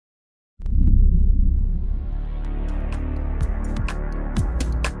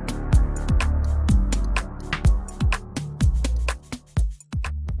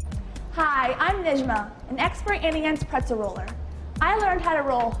Nijma, an expert Auntie Anne's pretzel roller. I learned how to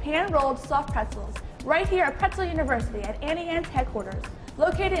roll hand-rolled soft pretzels right here at Pretzel University at Auntie Anne's headquarters,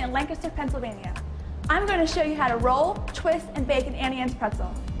 located in Lancaster, Pennsylvania. I'm going to show you how to roll, twist, and bake an Auntie Anne's pretzel.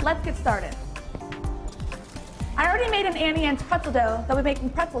 Let's get started. I already made an Auntie Anne's pretzel dough that we're making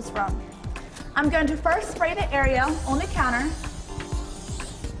pretzels from. I'm going to first spray the area on the counter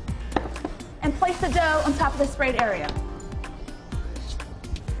and place the dough on top of the sprayed area.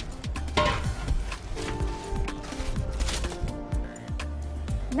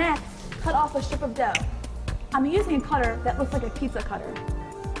 Next, cut off a strip of dough. I'm using a cutter that looks like a pizza cutter.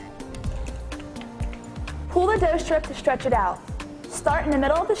 Pull the dough strip to stretch it out. Start in the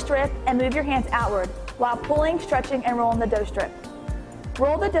middle of the strip and move your hands outward while pulling, stretching, and rolling the dough strip.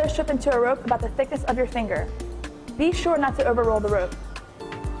 Roll the dough strip into a rope about the thickness of your finger. Be sure not to over-roll the rope.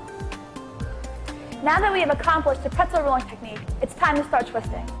 Now that we have accomplished the pretzel rolling technique, it's time to start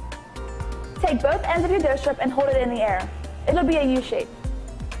twisting. Take both ends of your dough strip and hold it in the air. It'll be a U shape.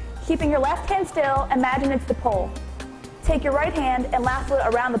 Keeping your left hand still, imagine it's the pole. Take your right hand and lasso it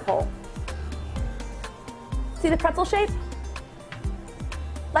around the pole. See the pretzel shape?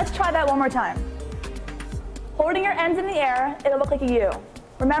 Let's try that one more time. Holding your ends in the air, it'll look like a U.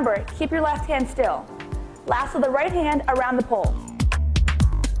 Remember, keep your left hand still. Lasso the right hand around the pole.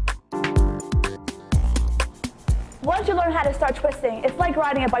 Once you learn how to start twisting, it's like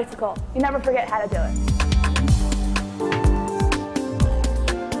riding a bicycle. You never forget how to do it.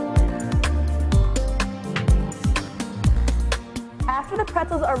 After the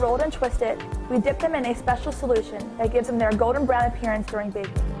pretzels are rolled and twisted, we dip them in a special solution that gives them their golden brown appearance during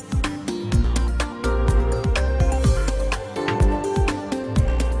baking.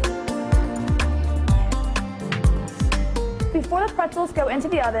 Before the pretzels go into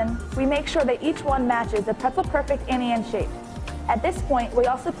the oven, we make sure that each one matches the Pretzel Perfect Auntie Anne shape. At this point, we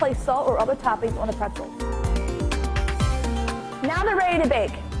also place salt or other toppings on the pretzels. Now they're ready to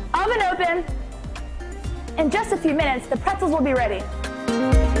bake. Oven open. In just a few minutes, the pretzels will be ready.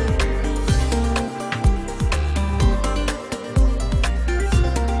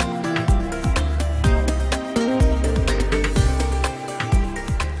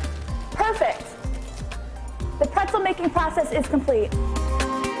 Perfect! The pretzel making process is complete.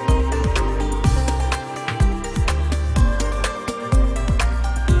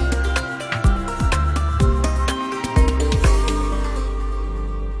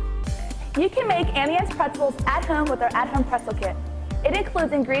 You can make Auntie Anne's pretzels at home with our at-home pretzel kit. It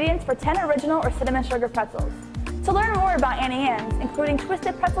includes ingredients for 10 original or cinnamon sugar pretzels. To learn more about Auntie Anne's, including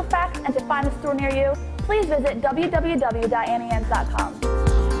twisted pretzel facts, and to find a store near you, please visit www.auntie-annes.com.